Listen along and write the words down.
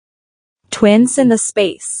Twins in the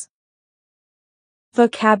space.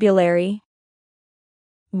 Vocabulary.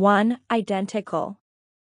 1. Identical.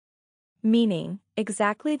 Meaning,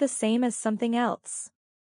 exactly the same as something else.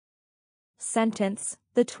 Sentence,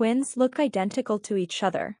 the twins look identical to each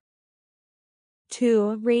other.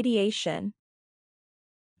 2. Radiation.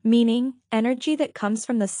 Meaning, energy that comes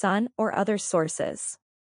from the sun or other sources.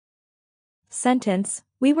 Sentence,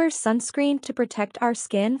 we wear sunscreen to protect our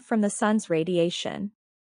skin from the sun's radiation.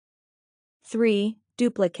 3.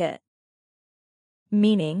 Duplicate.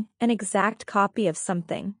 Meaning, an exact copy of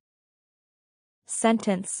something.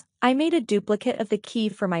 Sentence, I made a duplicate of the key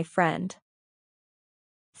for my friend.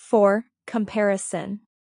 4. Comparison.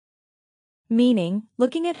 Meaning,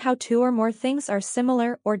 looking at how two or more things are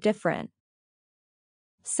similar or different.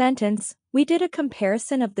 Sentence, we did a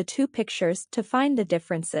comparison of the two pictures to find the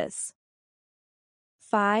differences.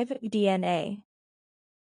 5. DNA.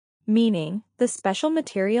 Meaning, the special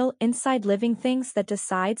material inside living things that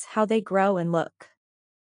decides how they grow and look.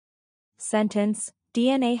 Sentence,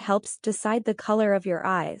 DNA helps decide the color of your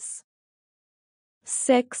eyes.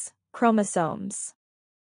 6. Chromosomes.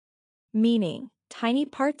 Meaning, tiny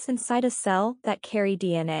parts inside a cell that carry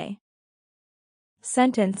DNA.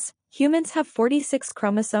 Sentence, humans have 46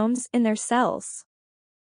 chromosomes in their cells.